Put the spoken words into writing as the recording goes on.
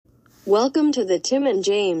Welcome to the Tim and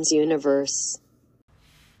James universe.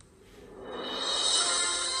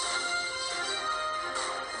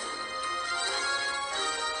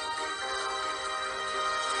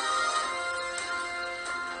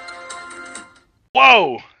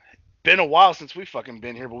 Whoa! Been a while since we fucking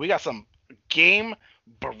been here, but we got some game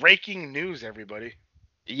breaking news, everybody.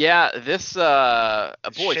 Yeah, this boy,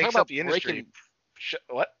 talk Shakes about up the industry. breaking.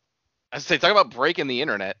 What? I say, talk about breaking the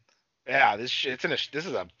internet. Yeah, this is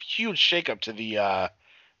a huge shakeup to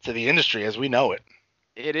the industry as we know it.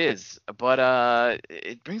 It is, but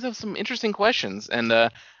it brings up some interesting questions and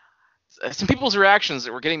some people's reactions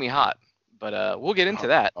that were getting me hot. But we'll get into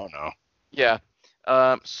that. Oh no. Yeah.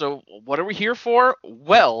 So what are we here for?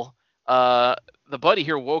 Well, the buddy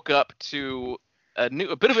here woke up to a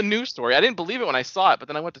bit of a news story. I didn't believe it when I saw it, but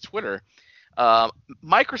then I went to Twitter.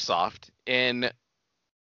 Microsoft, in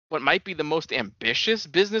what might be the most ambitious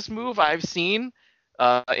business move I've seen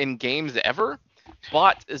in games ever,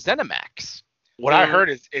 bought ZeniMax. What I heard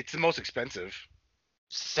is it's the most expensive.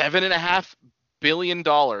 $7.5 billion.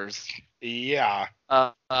 Yeah.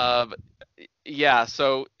 Yeah.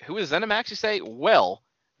 So who is ZeniMax? You say? Well,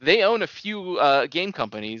 they own a few game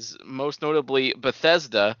companies, most notably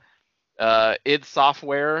Bethesda, id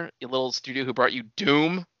Software, a little studio who brought you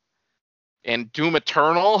Doom and Doom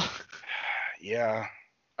Eternal. Yeah.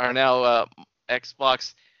 Are now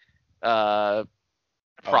Xbox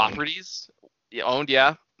properties owned,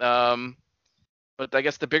 yeah. But I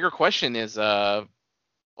guess the bigger question is, well,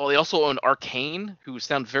 they also own Arcane, who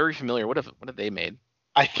sound very familiar. What have they made?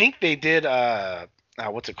 I think they did.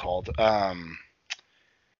 What's it called? The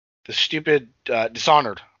stupid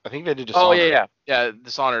Dishonored. I think they did Dishonored. Oh yeah,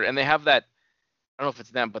 Dishonored, and they have that. I don't know if it's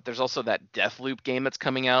them, but there's also that Deathloop game that's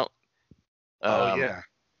coming out. Oh yeah.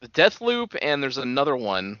 The Deathloop, and there's another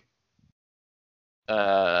one,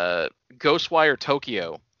 Ghostwire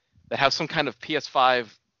Tokyo, that has some kind of PS5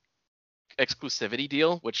 exclusivity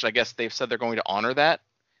deal, which I guess they've said they're going to honor that.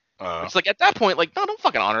 It's like, at that point, like, no, don't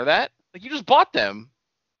fucking honor that. Like, you just bought them.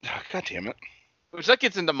 God damn it. Which that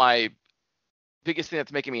gets into my biggest thing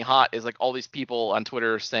that's making me hot is like all these people on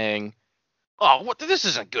Twitter saying, oh, what, this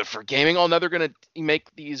isn't good for gaming. Oh, now they're going to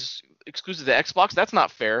make these exclusive to Xbox. That's not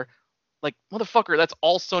fair. Like, motherfucker, that's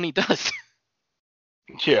all Sony does.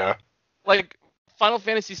 Yeah. Like, Final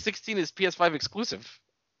Fantasy 16 is PS5 exclusive.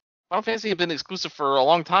 Final Fantasy has been exclusive for a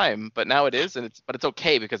long time, but now it is, but it's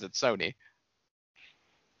okay because it's Sony.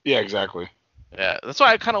 Yeah, exactly. Yeah, that's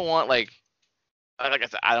why I kind of want, like I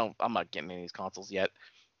said, I'm not getting any of these consoles yet,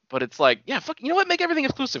 but it's like, yeah, fuck, you know what? Make everything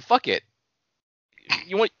exclusive. Fuck it.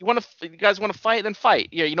 You guys want to fight? Then fight.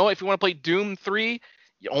 Yeah, you know what? If you want to play Doom 3,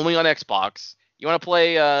 you're only on Xbox. You want to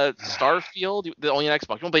play Starfield? Only on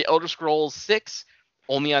Xbox. You want to play Elder Scrolls 6?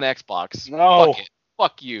 Only on Xbox. No. Fuck it.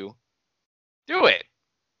 Fuck you. Do it.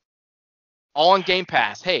 All on Game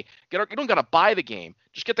Pass. Hey, you don't gotta buy the game.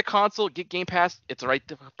 Just get the console, get Game Pass. It's right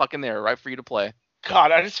fucking there, right for you to play.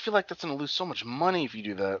 God, I just feel like that's gonna lose so much money if you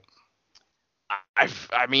do that.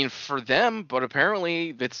 I mean, for them, but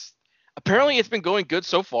apparently it's been going good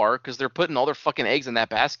so far because they're putting all their fucking eggs in that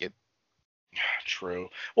basket. True.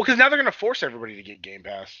 Well, because now they're gonna force everybody to get Game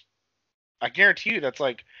Pass. I guarantee you that's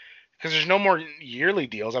like, because there's no more yearly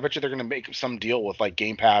deals. I bet you they're gonna make some deal with like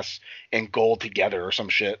Game Pass and Gold together or some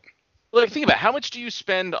shit. Like, think about it. How much do you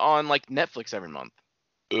spend on like Netflix every month?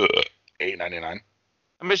 $8.99.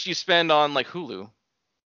 How much do you spend on like Hulu?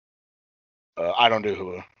 I don't do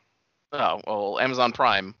Hulu. Oh, well, Amazon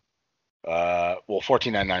Prime. Well,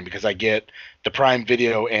 $14.99 because I get the Prime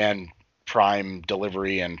Video and Prime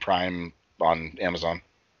Delivery and Prime on Amazon.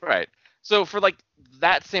 Right. So for like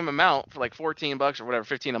that same amount, for like $14 or whatever,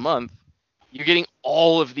 15 a month, you're getting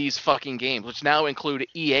all of these fucking games, which now include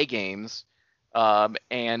EA games,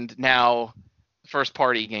 and now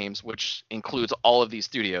first-party games, which includes all of these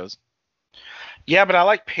studios. Yeah, but I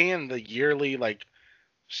like paying the yearly like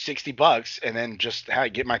 $60 and then just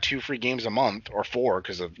get my 2 free games a month or 4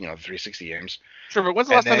 because of the 360 games. Sure, but when's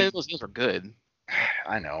the last time any of those games were good?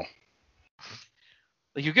 I know.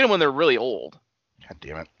 Like, you get them when they're really old. God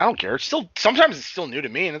damn it! I don't care. Sometimes it's still new to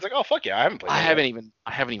me, and it's like, oh fuck yeah, I haven't played. I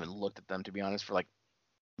haven't even looked at them, to be honest, for like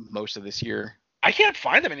most of this year. I can't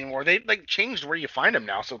find them anymore. They like changed where you find them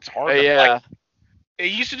now, so it's hard. Yeah. Like,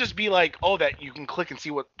 it used to just be like, oh, that you can click and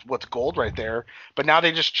see what's gold right there, but now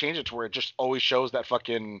they just change it to where it just always shows that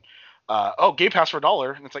fucking Game Pass for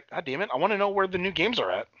 $1, and it's like, god damn it, I want to know where the new games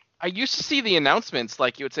are at. I used to see the announcements,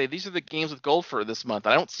 like you would say, these are the games with gold for this month.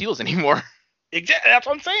 I don't see those anymore. Exactly, that's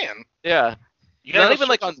what I'm saying. Yeah. You gotta not even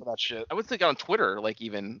like on that shit. I would think on Twitter, like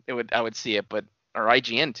even I would see it, but or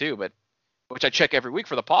IGN too, but which I check every week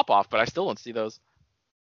for the pop off, but I still don't see those.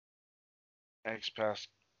 X Pass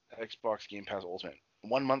Xbox Game Pass Ultimate.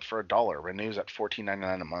 1 month for $1. Renews at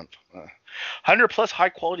 $14.99 a month. 100 plus high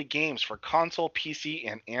quality games for console,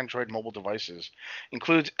 PC, and Android mobile devices.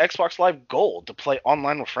 Includes Xbox Live Gold to play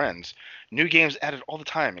online with friends. New games added all the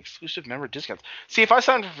time. Exclusive member discounts. See, if I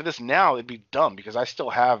signed up for this now, it'd be dumb because I still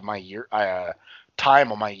have my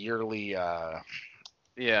time on my yearly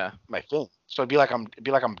Yeah. my thing. So it'd be like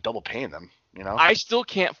I'm double paying them. You know. I still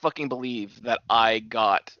can't fucking believe that I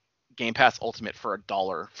got Game Pass Ultimate for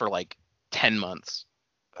 $1 for like 10 months.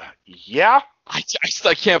 Yeah. I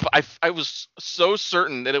still can't. I was so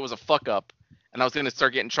certain that it was a fuck up, and I was gonna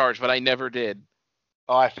start getting charged, but I never did.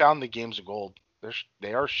 Oh, I found the games of gold.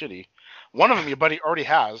 They are shitty. One of them your buddy already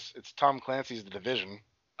has. It's Tom Clancy's The Division.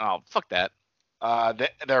 Oh, fuck that.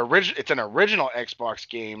 It's an original Xbox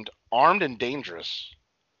game, Armed and Dangerous.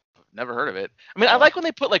 Never heard of it. I mean, I like when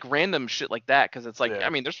they put like random shit like that because it's like, Yeah. I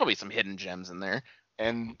mean, there's probably some hidden gems in there.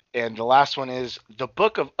 And the last one is The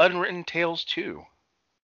Book of Unwritten Tales 2.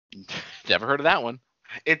 Never heard of that one.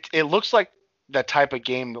 It looks like that type of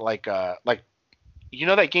game like you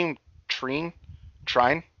know that game Trine?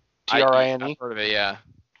 Trine? Trine? I've heard of it, yeah.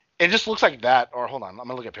 It just looks like that. Or hold on, I'm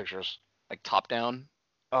gonna look at pictures. Like top down.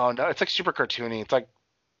 Oh no, it's like super cartoony. It's like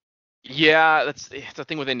Yeah, it's a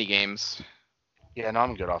thing with indie games. yeah, no,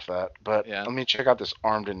 I'm good off that. But Yeah. let me check out this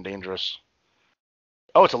Armed and Dangerous.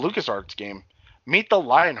 Oh, it's a LucasArts game. Meet the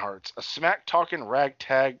Lionhearts, a smack-talking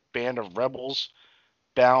ragtag band of rebels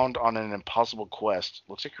bound on an impossible quest.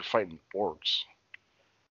 Looks like you're fighting orcs.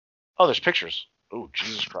 Oh, there's pictures. Oh,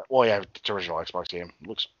 Jesus Christ. Well, yeah, it's an original Xbox game.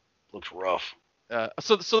 Looks rough.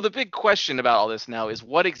 So the big question about all this now is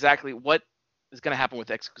what is going to happen with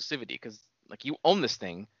exclusivity? Because like you own this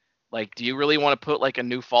thing, like do you really want to put like a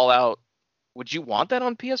new Fallout? Would you want that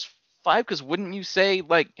on PS5? Because wouldn't you say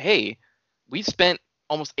like, hey, we spent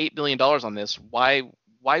almost $8 billion on this. Why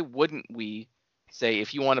wouldn't we say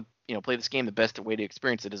if you want to play this game, the best way to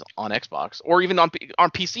experience it is on Xbox or even on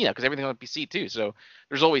PC now because everything's on PC too. So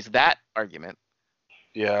there's always that argument.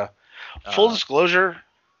 Yeah. Full disclosure,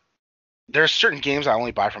 there's certain games I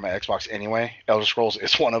only buy from my Xbox anyway. Elder Scrolls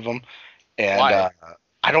is one of them. And Why?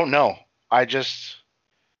 I don't know. I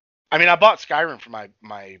mean, I bought Skyrim for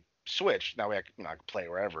my Switch. That way I can play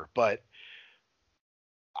wherever. But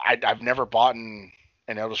I've never bought an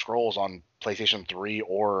Elder Scrolls on PlayStation 3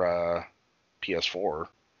 or PS4.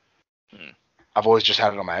 I've always just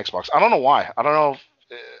had it on my Xbox. I don't know why. I don't know.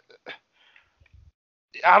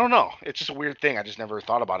 I don't know. It's just a weird thing. I just never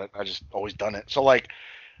thought about it. I just always done it. So like,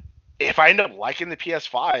 if I end up liking the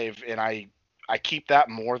PS5 and I keep that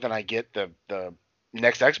more than I get the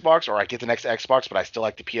next Xbox, or I get the next Xbox but I still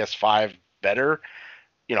like the PS5 better,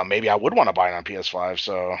 maybe I would want to buy it on PS5.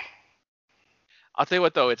 So I'll tell you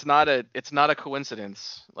what though, it's not a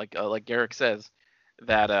coincidence, like Garrick says,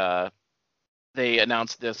 that they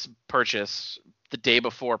announced this purchase the day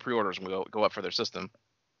before pre-orders will go up for their system.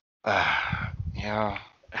 yeah.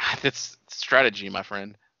 It's strategy, my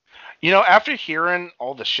friend. After hearing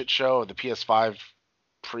all the shit show of the PS5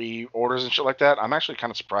 pre-orders and shit like that, I'm actually kind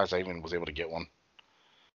of surprised I even was able to get one.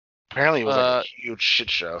 Apparently it was like a huge shit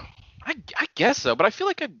show. I guess so, but I feel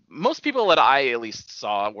like most people that I at least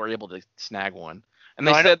saw were able to snag one, and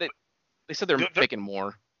they said they're making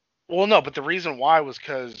more. Well, no, but the reason why was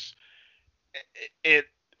because it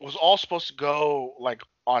was all supposed to go like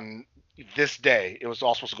on this day. It was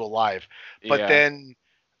all supposed to go live, but then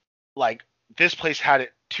like this place had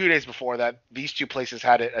it 2 days before that. These two places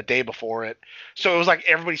had it a day before it. So it was like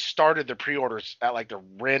everybody started their pre-orders at like the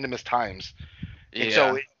randomest times. And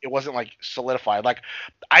so it wasn't like solidified. Like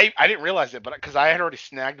I didn't realize it, but because I had already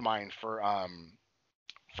snagged mine for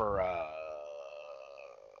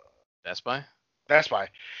Best Buy. Best Buy,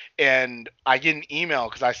 and I get an email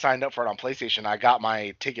because I signed up for it on PlayStation. I got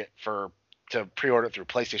my ticket to pre-order it through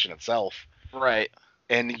PlayStation itself. Right.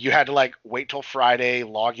 And you had to like wait till Friday,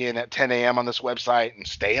 log in at 10 a.m. on this website, and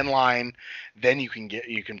stay in line. Then you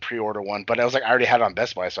can pre-order one. But I was like, I already had it on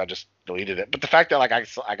Best Buy, so I just deleted it. But the fact that like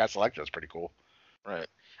I got selected was pretty cool. Right.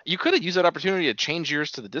 You could have used that opportunity to change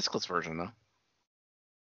yours to the discless version, though.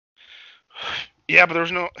 Yeah, but there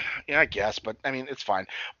was no. Yeah, I guess. But I mean, it's fine.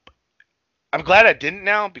 I'm glad I didn't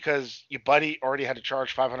now because your buddy already had to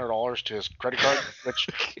charge $500 to his credit card, which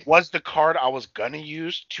was the card I was gonna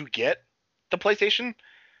use to get the PlayStation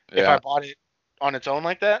if I bought it on its own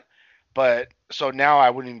like that. But so now I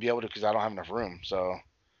wouldn't even be able to because I don't have enough room. So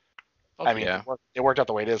I mean, it worked out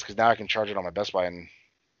the way it is because now I can charge it on my Best Buy and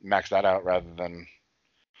max that out rather than.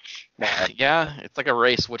 Yeah, it's like a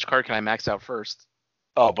race. Which card can I max out first?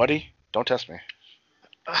 Oh, buddy, don't test me.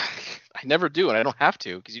 I never do, and I don't have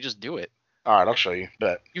to because you just do it. All right, I'll show you.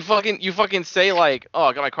 But You fucking say like, oh,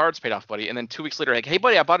 I got my cards paid off, buddy, and then 2 weeks later, like, hey,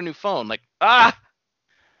 buddy, I bought a new phone. Like, I bought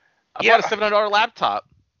a yeah, $700 laptop.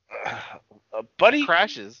 buddy.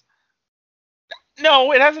 Crashes.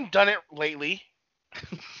 No, it hasn't done it lately.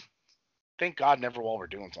 Thank God, never while we're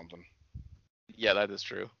doing something. Yeah, that is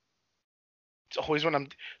true. It's always when I'm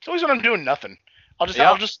doing nothing. I'll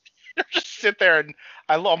Yeah. just sit there and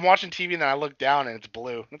I'm watching TV and then I look down and it's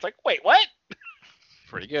blue. And it's like, wait, what?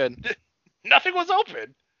 Pretty good. Nothing was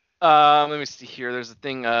open. Let me see here. There's a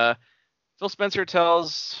thing. Phil Spencer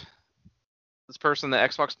tells this person that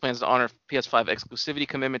Xbox plans to honor PS5 exclusivity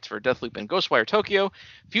commitments for Deathloop and Ghostwire Tokyo.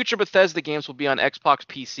 Future Bethesda games will be on Xbox,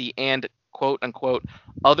 PC, and quote unquote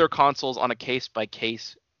other consoles on a case by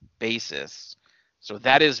case basis. So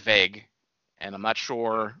that is vague, and I'm not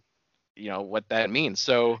sure, what that means.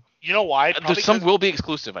 So You know why? there's some will be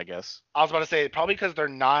exclusive, I guess. I was about to say probably because they're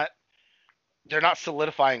not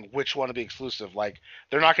solidifying which one to be exclusive. Like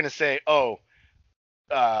they're not going to say, oh,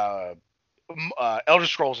 Elder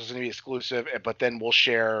Scrolls is going to be exclusive, but then we'll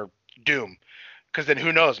share Doom. Because then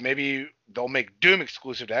who knows? Maybe they'll make Doom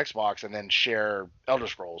exclusive to Xbox and then share Elder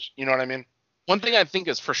Scrolls. You know what I mean? One thing I think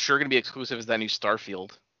is for sure going to be exclusive is that new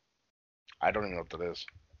Starfield. I don't even know what that is.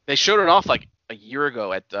 They showed it off like a year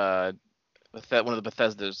ago at one of the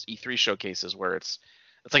Bethesda's E3 showcases, where it's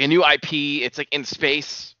like a new IP. It's like in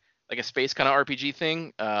space, like a space kind of RPG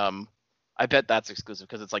thing. I bet that's exclusive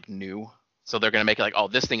because it's like new. So they're gonna make it like, oh,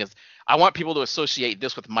 this thing is. I want people to associate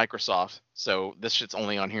this with Microsoft, so this shit's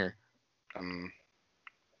only on here.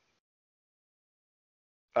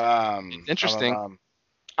 It's interesting.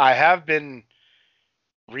 I have been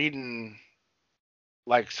reading,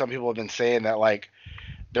 like some people have been saying that like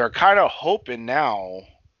they're kind of hoping now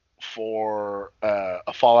for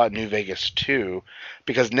a Fallout New Vegas 2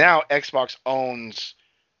 because now Xbox owns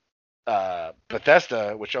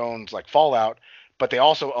Bethesda, which owns like Fallout, but they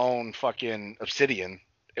also own fucking Obsidian,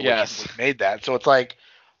 which made that. So it's like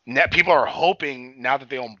people are hoping now that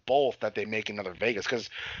they own both that they make another Vegas because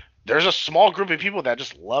there's a small group of people that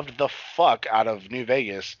just loved the fuck out of New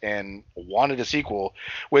Vegas and wanted a sequel,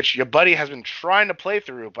 which your buddy has been trying to play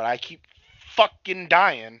through, but I keep fucking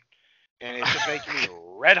dying, and it's just making me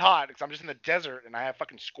red hot because I'm just in the desert and I have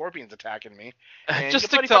fucking scorpions attacking me. Just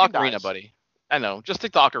stick to Ocarina, buddy. I know. Just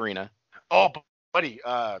stick to Ocarina. Oh, buddy.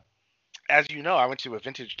 As you know, I went to a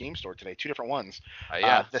vintage game store today, 2 different ones.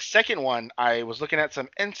 Yeah. The second one, I was looking at some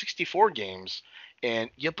N64 games,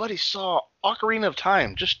 and your buddy saw Ocarina of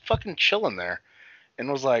Time just fucking chilling there,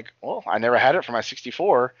 and was like, "Well, I never had it for my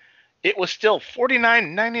 64. It was still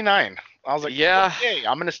 $49.99." I was like, "Yeah, okay,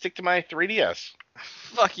 I'm gonna stick to my 3DS."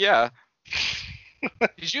 Fuck yeah.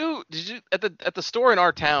 Did you at the store in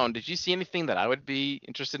our town? Did you see anything that I would be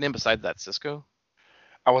interested in besides that Cisco?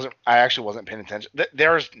 I actually wasn't paying attention.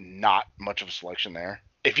 There's not much of a selection there.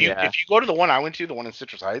 If you go to the one I went to, the one in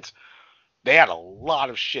Citrus Heights, they had a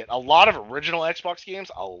lot of shit. A lot of original Xbox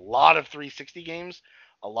games, a lot of 360 games,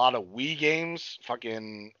 a lot of Wii games,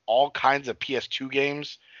 fucking all kinds of PS2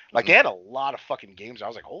 games. Like they had a lot of fucking games. I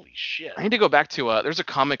was like, holy shit. I need to go back to there's a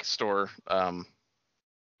comic store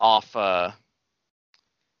off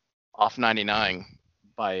 99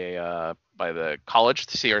 by the college,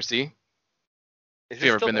 the CRC. Is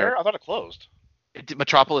it still there? I thought it closed.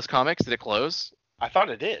 Metropolis Comics, did it close? I thought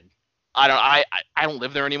it did. I don't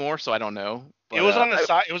live there anymore, so I don't know. But, it was on the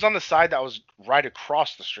side. It was on the side that was right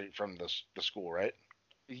across the street from the school, right?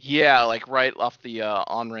 Yeah, like right off the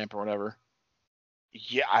on ramp or whatever.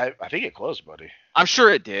 Yeah, I think it closed, buddy. I'm sure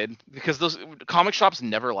it did because those comic shops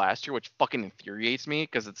never last here, which fucking infuriates me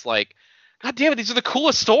because it's like, God damn it, these are the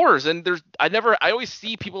coolest stores, and I always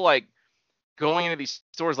see people like going into these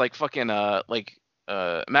stores like fucking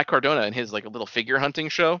Matt Cardona and his like a little figure hunting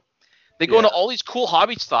show. They go into all these cool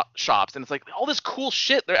hobby shops, and it's like all this cool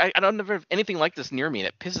shit. I don't ever have anything like this near me, and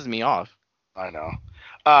it pisses me off. I know.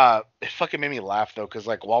 It fucking made me laugh though, because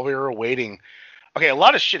like while we were waiting, okay, a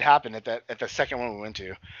lot of shit happened at the second one we went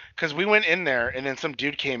to, because we went in there, and then some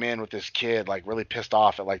dude came in with this kid, like really pissed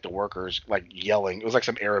off at like the workers, like yelling. It was like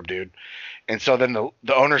some Arab dude, and so then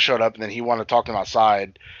the owner showed up, and then he wanted to talk to him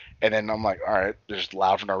outside, and then I'm like, all right, they're just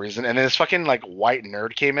loud for no reason, and then this fucking like white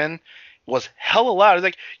nerd came in. Was hella loud. He's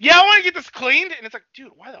like, yeah, I want to get this cleaned. And it's like,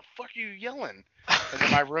 dude, why the fuck are you yelling? And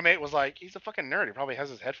then my roommate was like, he's a fucking nerd. He probably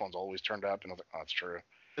has his headphones always turned up. And I was like, oh, that's true.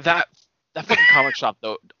 That fucking comic shop,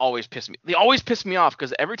 though, always piss me. They always piss me off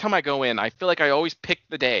because every time I go in, I feel like I always pick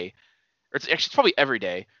the day. Or it's probably every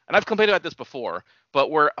day. And I've complained about this before.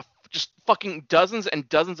 But where just fucking dozens and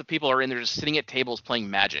dozens of people are in there just sitting at tables playing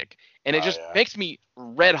Magic. And it makes me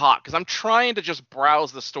red hot because I'm trying to just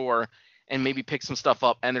browse the store and maybe pick some stuff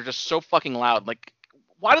up, and they're just so fucking loud. Like,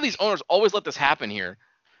 why do these owners always let this happen here?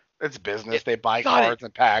 It's business. They buy God, cards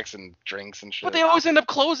and packs and drinks and shit. But they always end up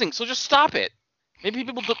closing, so just stop it. Maybe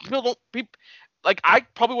people don't. Like, I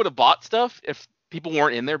probably would have bought stuff if people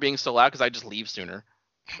weren't in there being so loud, because I'd just leave sooner.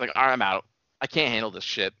 Like, all right, I'm out. I can't handle this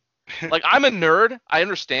shit. Like, I'm a nerd, I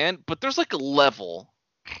understand, but there's like a level,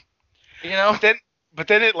 you know? But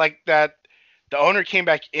then it like that. The owner came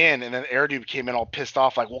back in, and then Airdude came in all pissed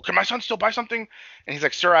off, like, well, can my son still buy something? And he's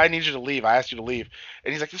like, sir, I need you to leave. I asked you to leave.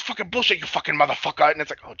 And he's like, this fucking bullshit, you fucking motherfucker. And it's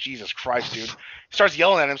like, oh, Jesus Christ, dude. He starts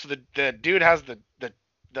yelling at him. So the dude has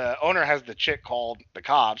the owner has the chick called the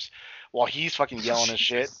cops while he's fucking yelling his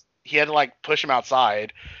shit. He had to, like, push him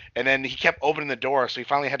outside. And then he kept opening the door, so he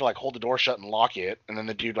finally had to, like, hold the door shut and lock it. And then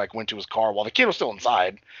the dude, like, went to his car while the kid was still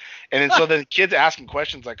inside. And then so the kid's asking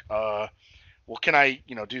questions like, well, can I,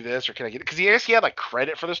 do this, or can I get it? Because he had like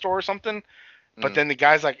credit for the store or something. But then the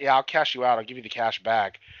guy's like, yeah, I'll cash you out. I'll give you the cash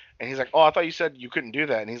back. And he's like, oh, I thought you said you couldn't do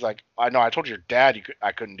that. And he's like, I know, I told your dad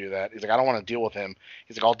I couldn't do that. He's like, I don't want to deal with him.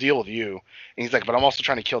 He's like, I'll deal with you. And he's like, but I'm also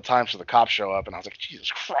trying to kill time so the cops show up. And I was like,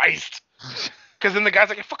 Jesus Christ. Because then the guy's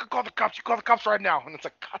like, you fucking call the cops. You call the cops right now. And it's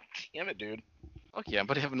like, God damn it, dude. Fuck yeah,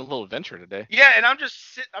 but having a little adventure today. Yeah, and I'm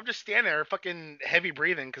just standing there, fucking heavy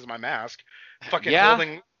breathing because of my mask, fucking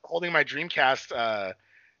holding my Dreamcast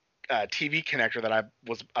TV connector that I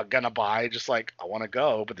was gonna buy. Just like, I want to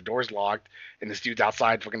go, but the door's locked, and this dude's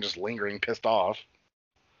outside, fucking just lingering, pissed off.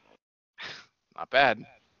 Not bad.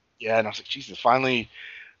 Yeah, and I was like, Jesus. Finally,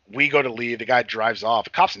 we go to leave. The guy drives off. The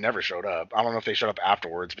cops never showed up. I don't know if they showed up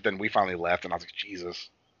afterwards, but then we finally left, and I was like, Jesus.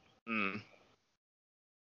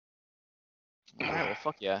 All right, well,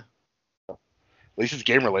 fuck yeah. At least it's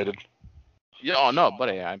game related. Yeah, oh no,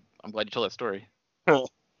 buddy, I'm glad you told that story. It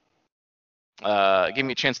gave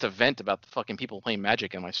me a chance to vent about the fucking people playing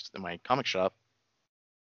Magic in my comic shop.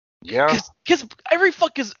 Yeah. Because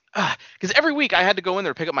every week I had to go in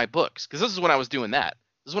there and pick up my books. Because this is when I was doing that.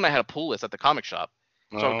 This is when I had a pull list at the comic shop.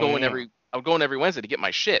 So I would go in every Wednesday to get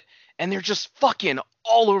my shit, and they're just fucking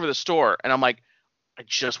all over the store. And I'm like, I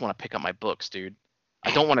just want to pick up my books, dude. I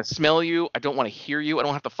don't want to smell you. I don't want to hear you. I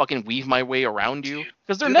don't have to fucking weave my way around you,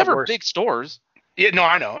 because they're never big stores. Yeah, no,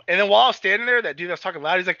 I know. And then while I was standing there, that dude that was talking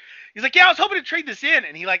loud, he's like, yeah, I was hoping to trade this in,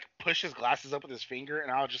 and he like pushed his glasses up with his finger,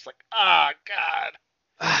 and I was just like, ah,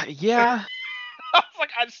 God. Yeah. I was like,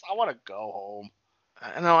 I want to go home.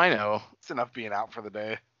 I know. It's enough being out for the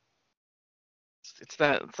day. It's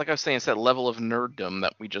like I was saying, it's that level of nerddom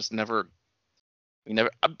that we never.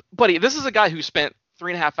 Buddy, this is a guy who spent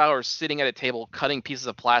 3.5 hours sitting at a table cutting pieces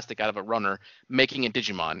of plastic out of a runner, making a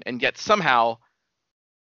Digimon, and yet somehow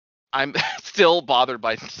I'm still bothered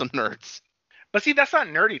by some nerds. But see, that's not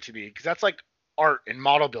nerdy to me, because that's like art and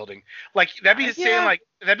model building. Like that'd be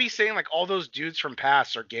saying like all those dudes from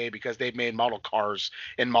past are gay because they made model cars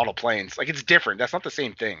and model planes. Like, it's different. That's not the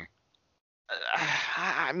same thing.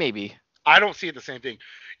 Maybe. I don't see it the same thing.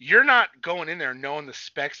 You're not going in there knowing the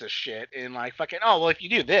specs of shit and like fucking, oh, well, if you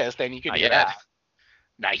do this, then you can do that.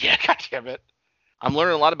 Not yet, goddamn it. I'm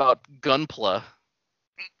learning a lot about Gunpla.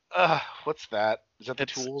 What's that? Is that the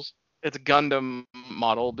tools? It's Gundam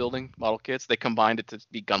model kits. They combined it to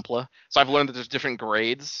be Gunpla. So I've learned that there's different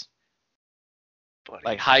grades. Buddy.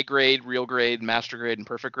 Like high grade, real grade, master grade, and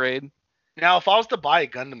perfect grade. Now, if I was to buy a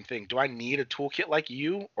Gundam thing, do I need a toolkit like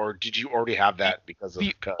you, or did you already have that because of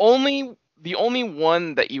the cut? The only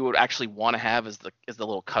one that you would actually want to have is the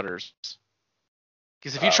little cutters.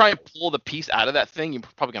 Because if you try and pull the piece out of that thing, you're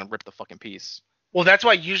probably gonna rip the fucking piece. Well, that's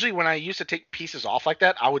why usually when I used to take pieces off like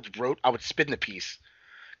that, I would spin the piece,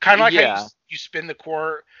 kind of like how you spin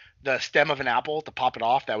the stem of an apple to pop it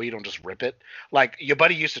off. That way you don't just rip it. Like your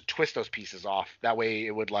buddy used to twist those pieces off. That way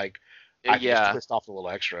it would like just twist off a little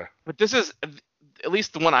extra. But this is, at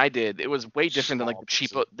least the one I did, it was way different than like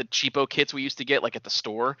the cheapo kits we used to get like at the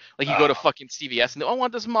store. Like you go to fucking CVS and I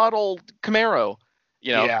want this model Camaro.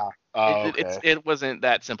 You know, yeah. Okay. It wasn't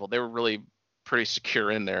that simple. They were really pretty secure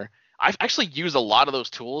in there. I've actually used a lot of those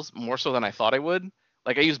tools more so than I thought I would.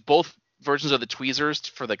 Like I used both versions of the tweezers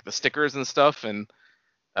for like the stickers and stuff, and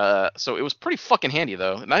so it was pretty fucking handy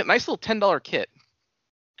though. Nice little $10 kit.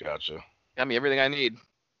 Gotcha. Got me everything I need.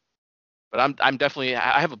 But I'm definitely,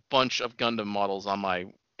 I have a bunch of Gundam models on my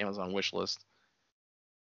Amazon wish list.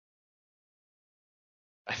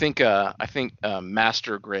 I think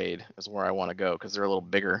master grade is where I want to go because they're a little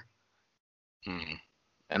bigger.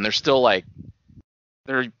 And they're still like,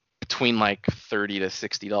 they're between like $30 to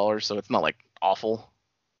 $60, so it's not like awful.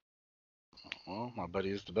 Well, my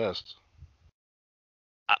buddy is the best.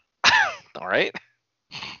 All right.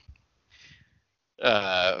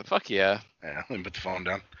 Fuck yeah. Yeah, let me put the phone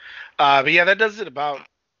down. But yeah, that about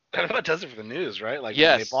does it for the news, right? Like,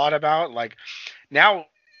 yes. They bought about, like, Now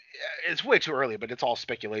it's way too early, but it's all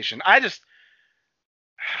speculation. I don't,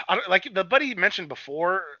 like the buddy mentioned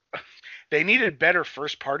before, they needed better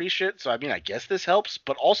first party shit. So I mean, I guess this helps,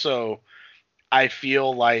 but also I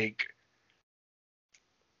feel like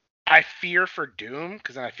I fear for Doom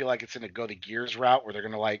because then I feel like it's gonna go the Gears route where they're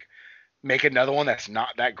gonna like make another one that's not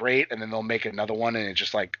that great, and then they'll make another one and it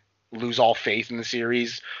just like lose all faith in the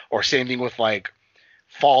series. Or same thing with like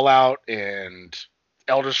Fallout and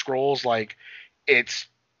Elder Scrolls. Like it's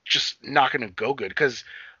just not gonna go good because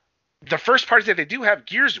the first parties that they do have,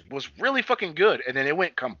 Gears was really fucking good, and then it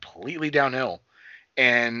went completely downhill.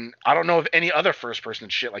 And I don't know of any other first person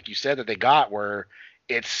shit like you said that they got where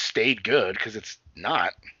it stayed good because it's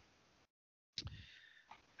not.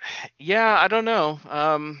 Yeah, I don't know.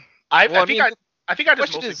 I, Well, I think mean, I think I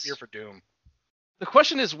just question mostly is- fear for Doom. the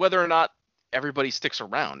question is whether or not everybody sticks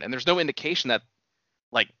around, and there's no indication that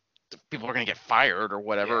like people are going to get fired or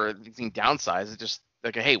whatever, or being downsized. It's just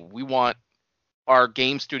like, hey, we want our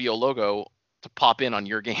game studio logo to pop in on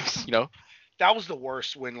your games, you know? That was the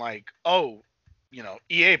worst when like, oh,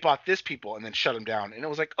 EA bought this people and then shut them down, and it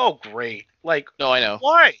was like, oh great, like No, I know.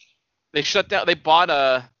 why? They shut down. They bought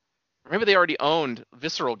maybe they already owned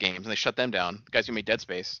Visceral Games and they shut them down. The guys who made Dead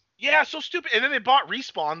Space. Yeah, so stupid. And then they bought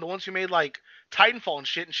Respawn, the ones who made like Titanfall and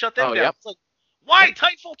shit, and shut them Oh, down. yep. It's like, why?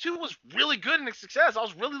 Titanfall 2 was really good and a success. I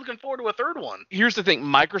was really looking forward to a third one. Here's the thing: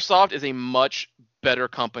 Microsoft is a much better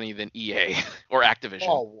company than EA or Activision.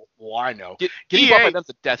 Oh, well, I know. Getting bought by them's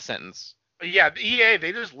a death sentence. Yeah, the EA,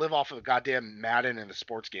 they just live off of the goddamn Madden and the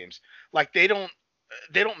sports games. Like they don't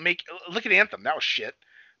make. Look at Anthem, that was shit.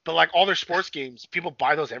 But like all their sports games, people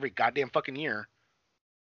buy those every goddamn fucking year.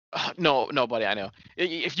 No, buddy, I know.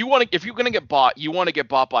 If you're gonna get bought, you want to get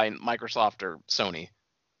bought by Microsoft or Sony.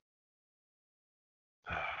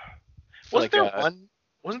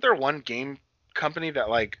 Wasn't there one game company that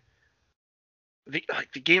like the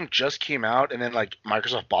game just came out and then like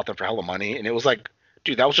Microsoft bought them for hella money, and it was like,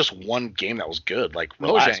 dude, that was just one game that was good. Like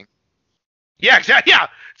relax. Mojang. Yeah, exactly. Yeah.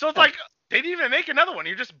 So it's like they didn't even make another one.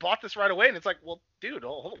 You just bought this right away, and it's like, well, dude,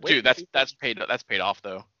 wait. Dude, that's paid off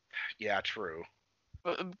though. Yeah, true.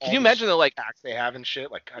 Can you imagine the like Tax they have and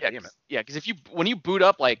shit? Like, god damn it. Yeah, because when you boot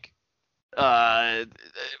up like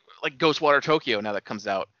Ghostwater Tokyo now that comes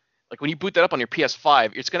out, like when you boot that up on your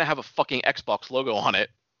PS5, it's gonna have a fucking Xbox logo on it.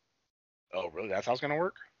 Oh, really? That's how it's gonna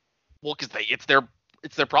work? Well, because it's their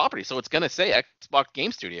property, so it's gonna say Xbox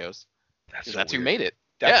Game Studios. That's who made it.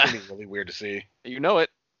 That's gonna be really weird to see. You know it.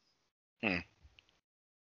 Hmm.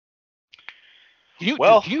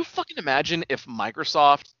 Can you fucking imagine if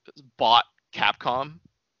Microsoft bought Capcom?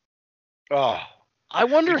 Oh, I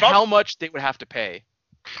wonder how much they would have to pay.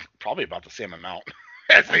 Probably about the same amount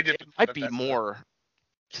as they did. It might be more.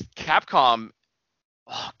 Capcom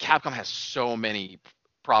has so many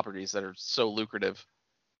properties that are so lucrative.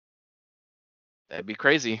 That'd be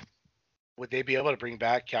crazy. Would they be able to bring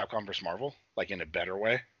back Capcom vs. Marvel like in a better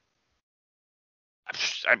way?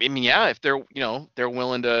 I mean, yeah, if they're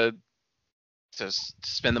willing to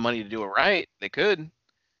spend the money to do it right, they could.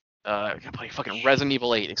 Play fucking Resident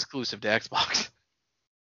Evil 8 exclusive to Xbox.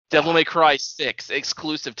 Devil May Cry 6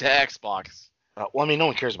 exclusive to Xbox. Well, I mean, no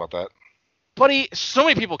one cares about that. Buddy, so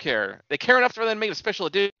many people care. They care enough for them to make a special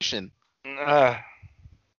edition. Damn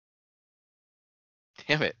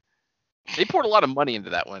it. They poured a lot of money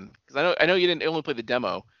into that one because I know you didn't only play the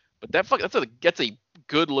demo, but that's a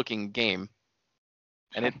good looking game,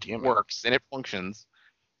 and it works and it functions.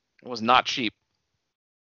 It was not cheap.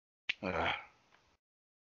 You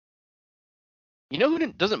know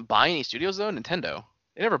who doesn't buy any studios though? Nintendo.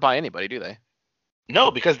 They never buy anybody, do they?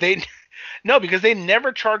 No, because they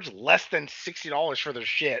never charge less than $60 for their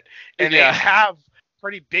shit, and they have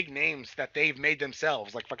pretty big names that they've made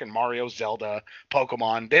themselves, like fucking Mario, Zelda,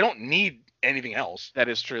 Pokemon. They don't need anything else. That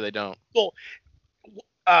is true. They don't. Well,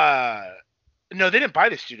 no, they didn't buy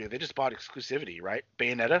the studio. They just bought exclusivity, right?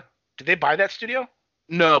 Bayonetta. Did they buy that studio?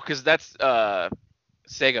 No, because that's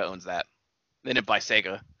Sega owns that. They didn't buy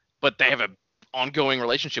Sega, but they have an ongoing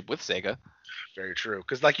relationship with Sega. Very true.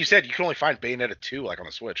 Because like you said, you can only find Bayonetta 2 like on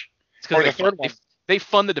the Switch. It's because they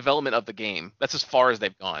fund the development of the game. That's as far as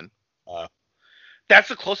they've gone. That's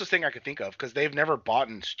the closest thing I could think of because they've never bought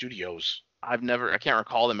in studios. I can't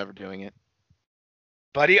recall them ever doing it.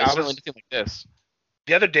 Buddy, I was anything like this.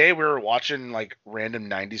 The other day we were watching like random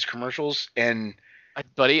 90s commercials and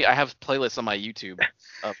buddy, I have playlists on my YouTube.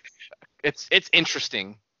 It's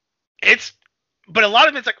interesting. But a lot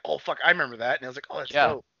of it's like, oh fuck, I remember that, and I was like, oh, that's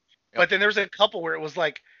dope. Yep. But then there was a couple where it was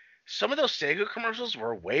like some of those Sega commercials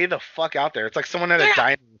were way the fuck out there. It's like someone at a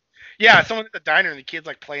diner. Yeah, someone at the diner and the kid's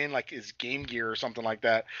like playing like his Game Gear or something like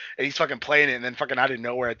that, and he's fucking playing it, and then fucking out of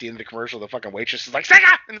nowhere at the end of the commercial, the fucking waitress is like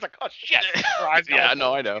Sega, and it's like, oh shit. Her eyes go Yeah, all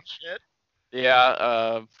no, I bulgy know. and shit.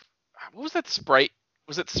 Yeah, what was that Sprite?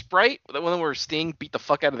 Was it Sprite? The one where Sting beat the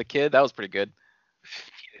fuck out of the kid? That was pretty good.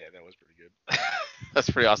 Yeah, that was pretty good. That's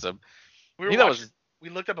pretty awesome. We were I think that watching, was we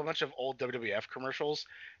looked up a bunch of old WWF commercials,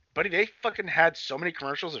 buddy. They fucking had so many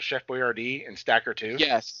commercials of Chef Boyardee and Stacker too.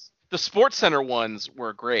 yes. The Sports Center ones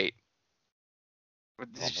were great.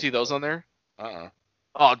 Did you see those on there?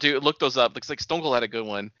 Oh, dude, look those up. Looks like Stone Cold had a good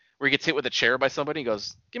one where he gets hit with a chair by somebody. He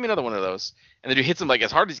goes, "Give me another one of those," and then he hits him like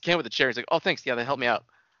as hard as he can with the chair. He's like, "Oh, thanks. Yeah, that helped me out."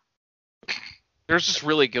 There's just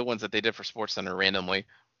really good ones that they did for Sports Center randomly.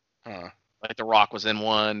 Like The Rock was in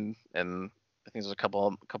one, and I think there's a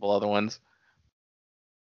couple other ones.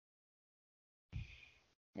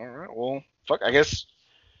 All right. Well, fuck. I guess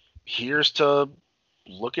here's to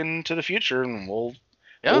look into the future, and we'll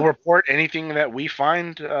report anything that we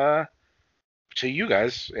find to you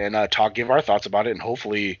guys, and give our thoughts about it, and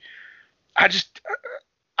hopefully,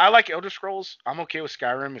 I like Elder Scrolls. I'm okay with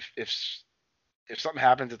Skyrim. If something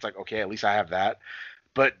happens, it's like okay, at least I have that.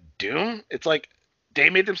 But Doom, it's like they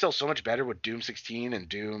made themselves so much better with Doom 16 and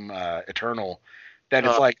Doom Eternal that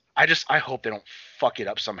it's like I hope they don't fuck it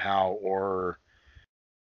up somehow or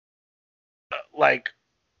like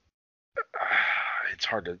it's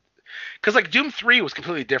hard to because like Doom 3 was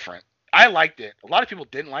completely different. I liked it. A lot of people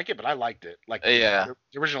didn't like it, but I liked it. Like the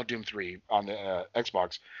original Doom 3 on the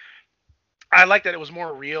Xbox. I liked that it was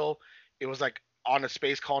more real. It was like on a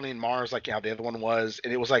space colony in Mars, like how the other one was,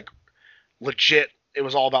 and it was like legit. It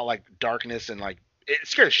was all about like darkness and like it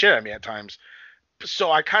scared the shit out of me at times.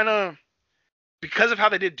 So I kind of because of how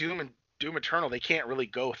they did Doom and Doom Eternal, they can't really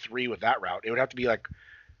go 3 with that route. It would have to be like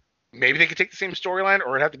maybe they could take the same storyline,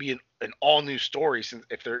 or it'd have to be an all new story since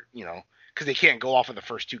if they're because they can't go off of the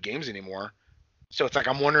first 2 games anymore. So it's like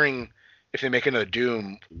I'm wondering if they make another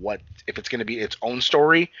Doom, what if it's going to be its own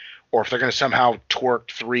story, or if they're going to somehow twerk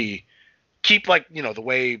 3, keep like the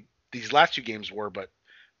way these last 2 games were, but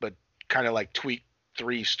kind of like tweak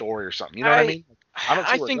 3 story or something. You know what I mean? I don't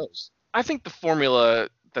see where it goes. I think the formula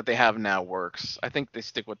that they have now works. I think they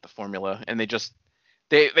stick with the formula, and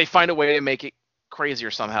they find a way to make it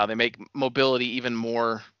crazier somehow. They make mobility even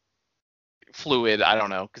more fluid. I don't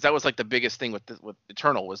know, because that was like the biggest thing with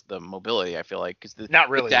Eternal was the mobility. I feel like because not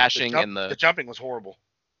really the dashing and the jumping was horrible.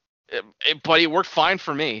 But it worked fine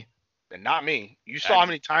for me. And not me. You saw how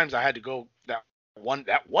many times I had to go that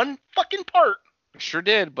one fucking part. Sure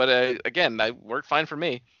did, but again, that worked fine for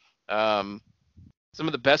me. Some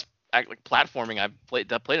of the best like platforming I've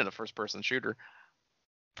played in a first-person shooter.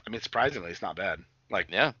 I mean, surprisingly, it's not bad.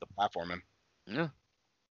 Like the platforming. Yeah.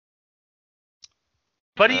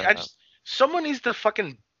 Buddy, someone needs to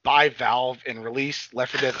fucking buy Valve and release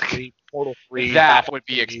Left 4 Dead 3, Portal 3. That would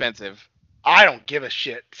be expensive. I don't give a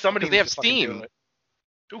shit. Somebody they have needs to fucking Steam. do it.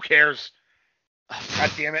 Who cares?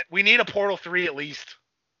 God damn it. We need a Portal 3 at least.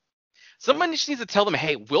 Someone just needs to tell them,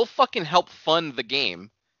 hey, we'll fucking help fund the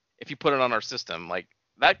game if you put it on our system. Like,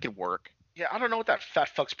 that could work. Yeah, I don't know what that fat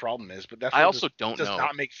fuck's problem is, but I also don't know. Does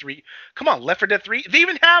not make 3. Come on, Left 4 Dead 3. They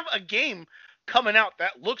even have a game coming out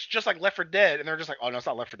that looks just like Left 4 Dead, and they're just like, oh, no, it's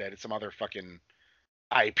not Left 4 Dead. It's some other fucking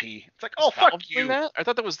IP. It's like, oh, fuck you. That? I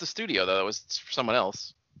thought that was the studio, though. That was for someone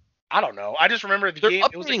else. I don't know. I just remember the they're game.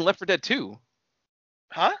 Updating it was like, Left 4 Dead 2.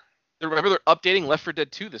 Huh? Remember they're updating Left 4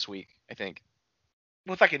 Dead 2 this week, I think.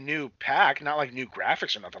 With like a new pack, not like new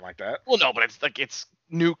graphics or nothing like that. Well, no, but it's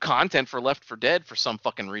new content for Left 4 Dead for some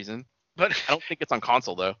fucking reason. But I don't think it's on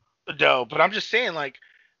console though. No, but I'm just saying like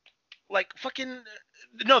fucking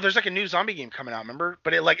no. There's like a new zombie game coming out, remember?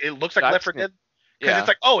 But it looks like Left 4 Dead because it's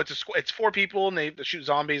like it's 4 people and they shoot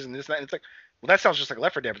zombies and this and that. And it's like well that sounds just like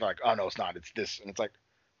Left 4 Dead. But they're like oh no it's not it's this and it's like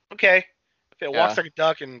okay if it walks like a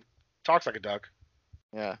duck and talks like a duck.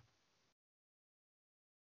 Yeah.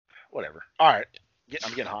 Whatever. All right.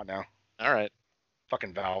 I'm getting hot now. All right.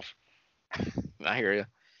 Fucking Valve. I hear you.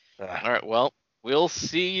 All right. Well, we'll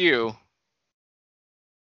see you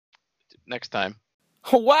next time.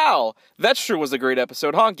 Wow, that sure was a great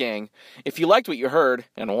episode, huh, gang? If you liked what you heard,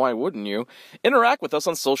 and why wouldn't you, interact with us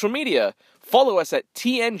on social media. Follow us at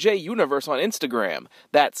TNJ Universe on Instagram.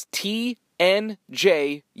 That's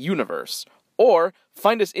TNJ Universe. Or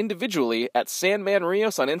find us individually at Sandman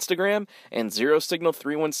Rios on Instagram and Zero Signal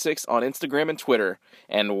 316 on Instagram and Twitter.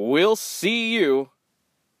 And we'll see you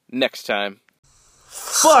next time.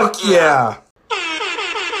 Fuck yeah!